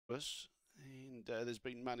And there's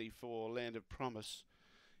been money for Land of Promise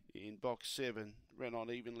in box 7. Ran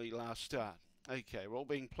on evenly last start. Okay, we're all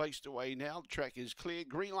being placed away now. The track is clear.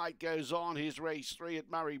 Green light goes on. Here's race 3 at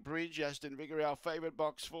Murray Bridge. Aston Vigor, our favourite,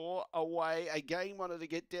 box 4. Away. Again, wanted to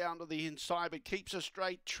get down to the inside, but keeps a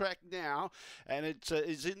straight track now. And it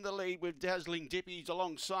is in the lead with Dazzling Dippies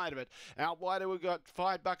alongside of it. Out wider, we've got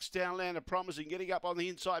 $5 down, Land of Promise, and getting up on the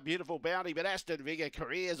inside, Beautiful Bounty. But Aston Vigor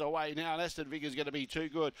careers away now, and Aston Vigor's going to be too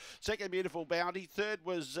good. Second, Beautiful Bounty. Third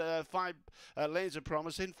was Lands of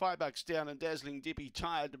Promise. Then $5 down, and Dazzling Dippy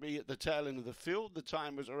tired to be at the tail end of the field. The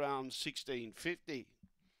time was around 16.50.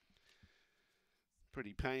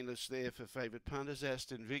 Pretty painless there for favourite punters.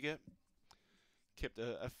 Aston Vigor kept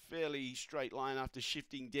a fairly straight line after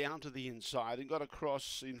shifting down to the inside and got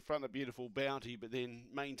across in front of Beautiful Bounty, but then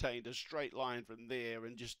maintained a straight line from there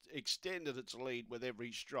and just extended its lead with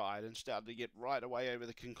every stride and started to get right away over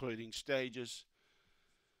the concluding stages.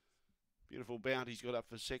 Beautiful Bounty's got up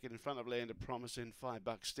for second in front of Land of Promise and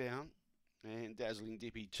 $5 down. And Dazzling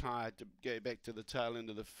Dippy tired to go back to the tail end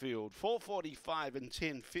of the field. 4:45 and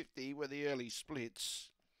 10:50 were the early splits.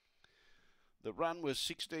 The run was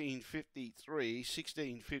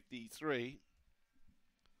 16.53.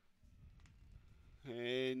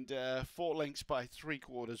 And 4 lengths by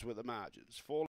 3/4 were the margins.